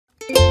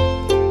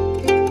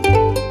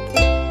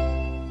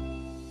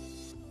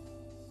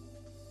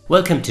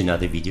Welcome to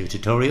another video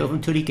tutorial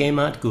from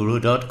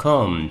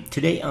 2dgameartguru.com.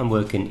 Today I'm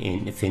working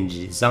in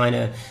Affinity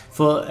Designer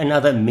for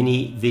another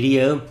mini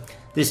video.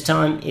 This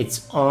time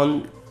it's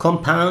on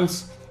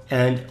compounds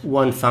and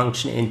one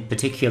function in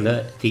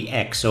particular, the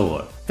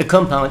XOR. The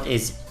compound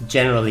is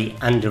generally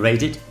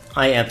underrated.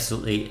 I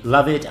absolutely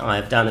love it.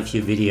 I've done a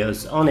few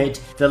videos on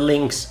it. The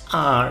links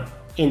are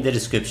in the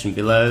description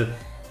below.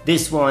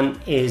 This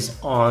one is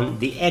on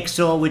the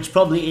XOR, which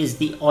probably is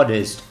the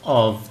oddest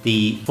of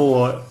the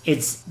four.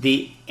 It's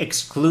the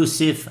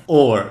exclusive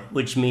OR,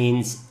 which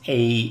means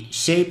a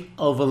shape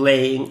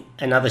overlaying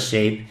another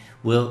shape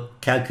will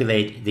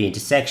calculate the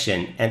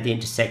intersection and the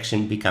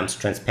intersection becomes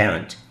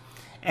transparent.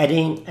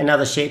 Adding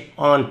another shape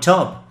on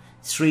top,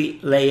 3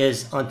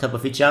 layers on top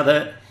of each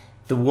other,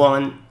 the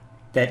one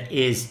that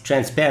is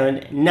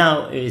transparent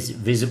now is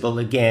visible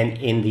again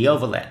in the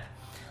overlap.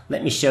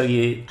 Let me show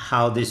you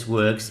how this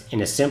works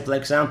in a simple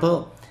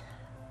example.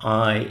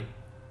 I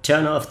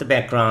turn off the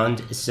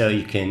background so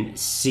you can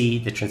see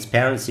the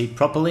transparency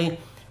properly.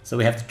 So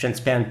we have the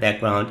transparent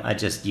background. I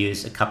just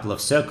use a couple of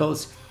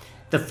circles.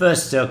 The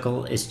first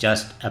circle is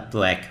just a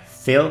black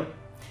fill.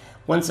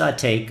 Once I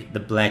take the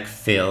black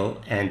fill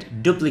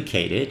and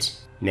duplicate it,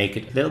 make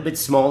it a little bit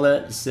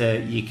smaller so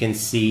you can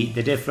see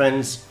the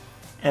difference,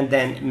 and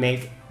then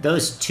make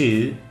those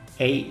two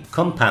a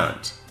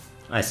compound.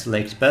 I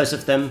select both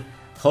of them,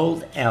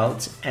 hold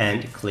Alt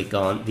and click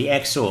on the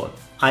XOR.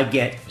 I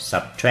get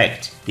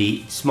subtract.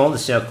 The smaller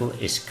circle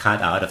is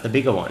cut out of the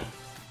bigger one.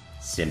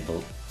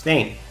 Simple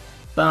thing.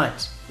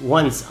 But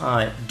once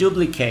I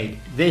duplicate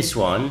this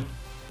one,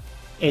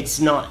 it's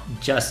not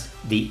just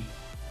the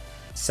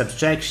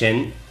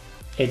subtraction,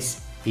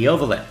 it's the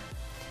overlap.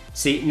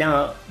 See,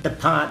 now the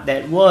part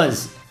that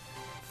was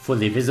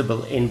fully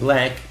visible in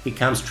black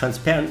becomes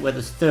transparent where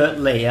the third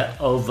layer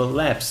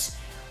overlaps,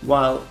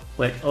 while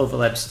where it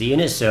overlaps the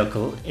inner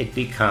circle, it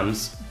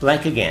becomes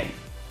black again.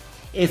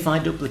 If I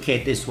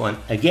duplicate this one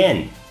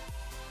again,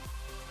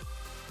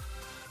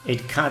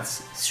 it cuts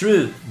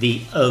through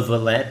the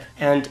overlap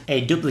and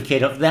a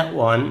duplicate of that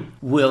one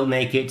will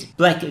make it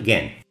black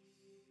again.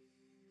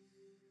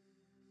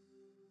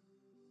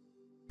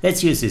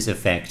 Let's use this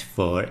effect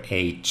for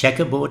a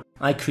checkerboard.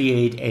 I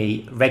create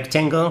a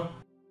rectangle,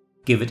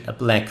 give it a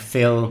black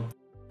fill,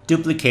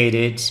 duplicate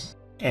it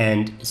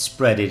and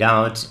spread it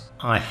out.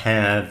 I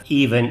have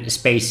even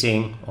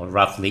spacing, or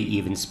roughly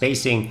even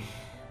spacing.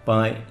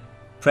 By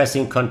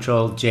pressing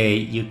Ctrl J,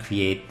 you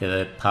create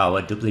the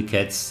power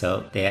duplicates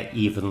so they are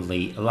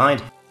evenly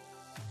aligned.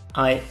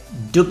 I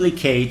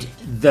duplicate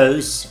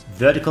those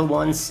vertical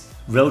ones,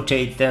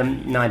 rotate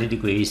them 90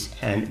 degrees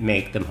and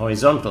make them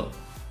horizontal.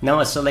 Now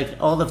I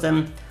select all of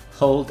them,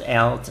 hold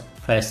Alt,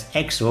 press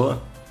XOR,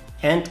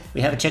 and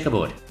we have a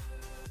checkerboard.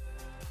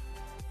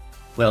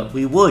 Well,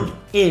 we would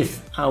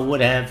if I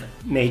would have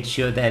made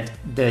sure that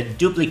the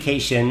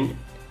duplication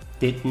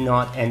did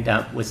not end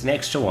up with an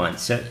extra one.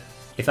 So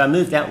if I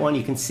move that one,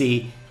 you can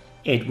see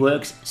it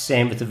works.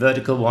 Same with the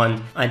vertical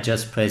one. I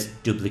just press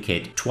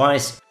duplicate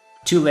twice.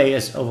 2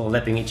 layers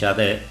overlapping each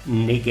other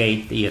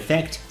negate the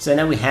effect. So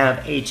now we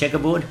have a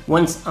checkerboard.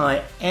 Once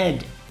I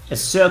add a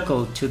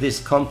circle to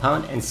this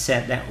compound and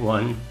set that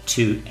one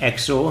to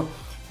XOR,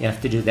 you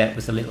have to do that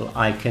with a little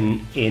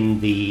icon in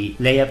the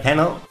layer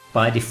panel.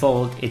 By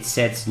default, it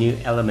sets new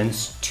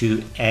elements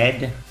to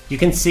add. You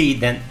can see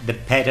that the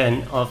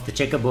pattern of the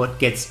checkerboard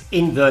gets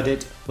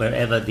inverted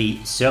wherever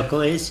the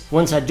circle is.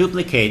 Once I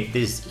duplicate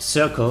this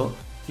circle,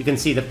 you can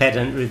see the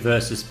pattern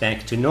reverses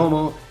back to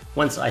normal.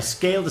 Once I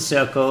scale the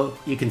circle,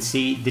 you can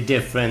see the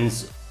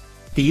difference.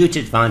 The huge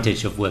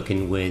advantage of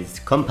working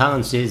with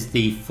compounds is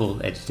the full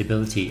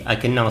editability. I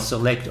can now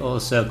select all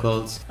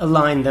circles,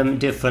 align them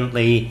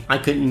differently, I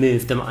could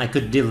move them, I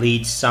could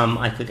delete some,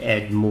 I could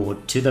add more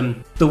to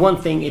them. The one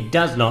thing it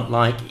does not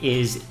like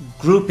is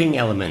grouping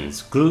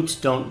elements. Groups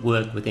don't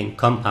work within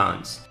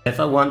compounds. If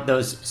I want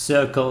those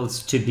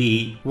circles to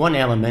be one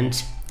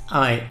element,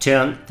 I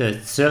turn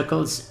the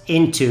circles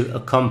into a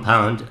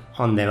compound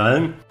on their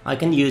own. I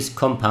can use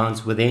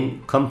compounds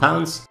within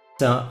compounds.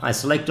 So I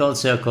select all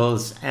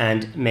circles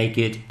and make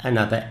it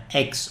another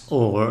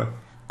XOR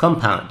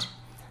compound.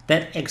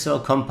 That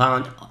XOR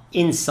compound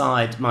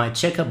inside my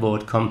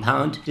checkerboard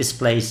compound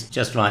displays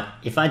just right.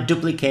 If I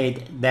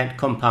duplicate that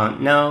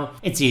compound now,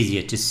 it's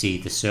easier to see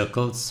the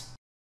circles.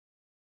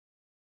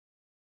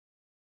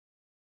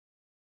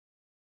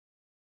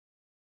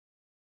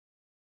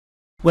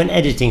 When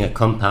editing a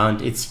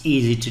compound, it's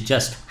easy to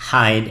just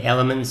hide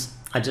elements.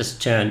 I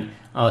just turn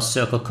our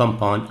circle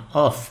compound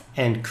off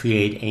and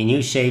create a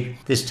new shape.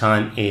 This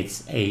time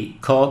it's a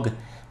cog.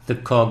 The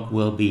cog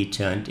will be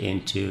turned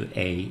into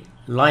a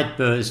light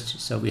burst,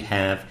 so we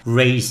have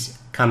rays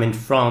coming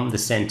from the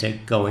center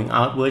going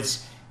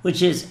outwards,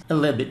 which is a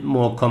little bit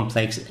more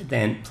complex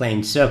than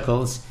plain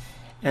circles.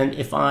 And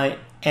if I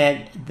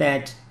add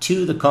that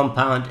to the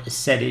compound,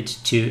 set it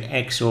to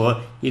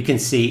XOR, you can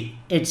see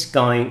it's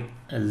going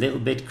a little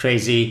bit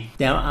crazy.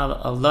 There are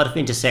a lot of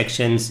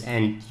intersections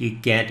and you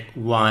get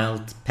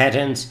wild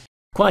patterns.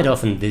 Quite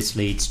often this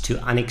leads to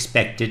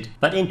unexpected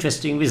but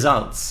interesting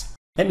results.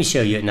 Let me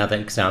show you another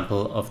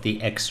example of the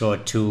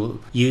XOR tool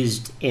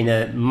used in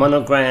a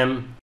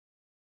monogram.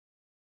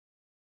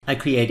 I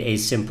create a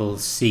simple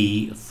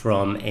C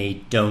from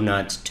a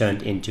donut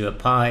turned into a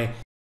pie.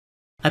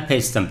 I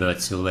paste some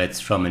bird silhouettes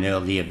from an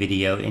earlier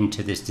video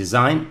into this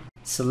design.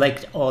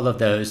 Select all of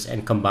those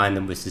and combine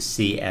them with the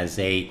C as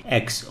a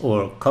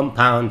XOR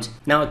compound.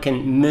 Now I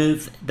can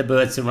move the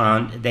birds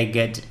around. They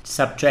get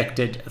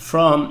subtracted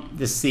from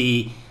the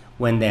C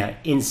when they're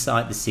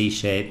inside the C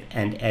shape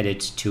and added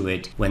to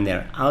it when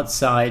they're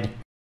outside.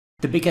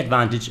 The big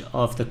advantage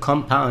of the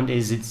compound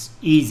is it's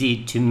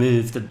easy to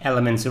move the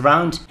elements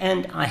around,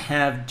 and I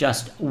have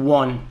just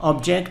one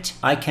object.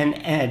 I can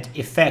add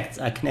effects,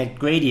 I can add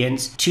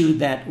gradients to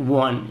that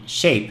one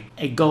shape.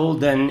 A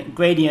golden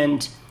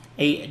gradient,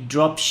 a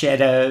drop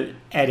shadow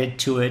added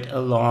to it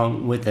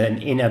along with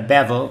an inner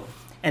bevel,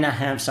 and I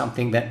have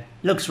something that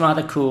looks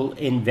rather cool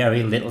in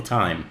very little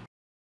time.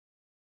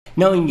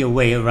 Knowing your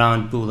way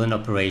around Boolean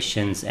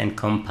operations and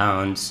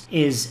compounds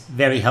is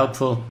very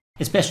helpful,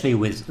 especially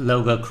with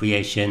logo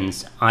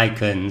creations,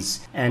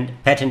 icons, and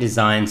pattern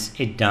designs.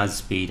 It does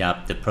speed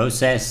up the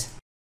process.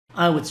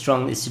 I would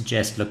strongly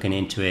suggest looking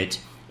into it.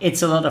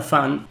 It's a lot of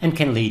fun and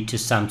can lead to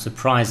some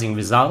surprising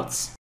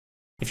results.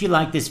 If you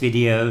like this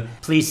video,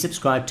 please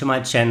subscribe to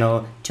my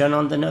channel, turn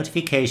on the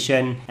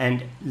notification,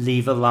 and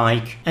leave a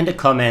like and a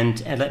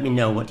comment and let me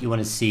know what you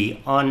want to see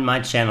on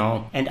my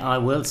channel, and I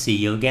will see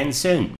you again soon.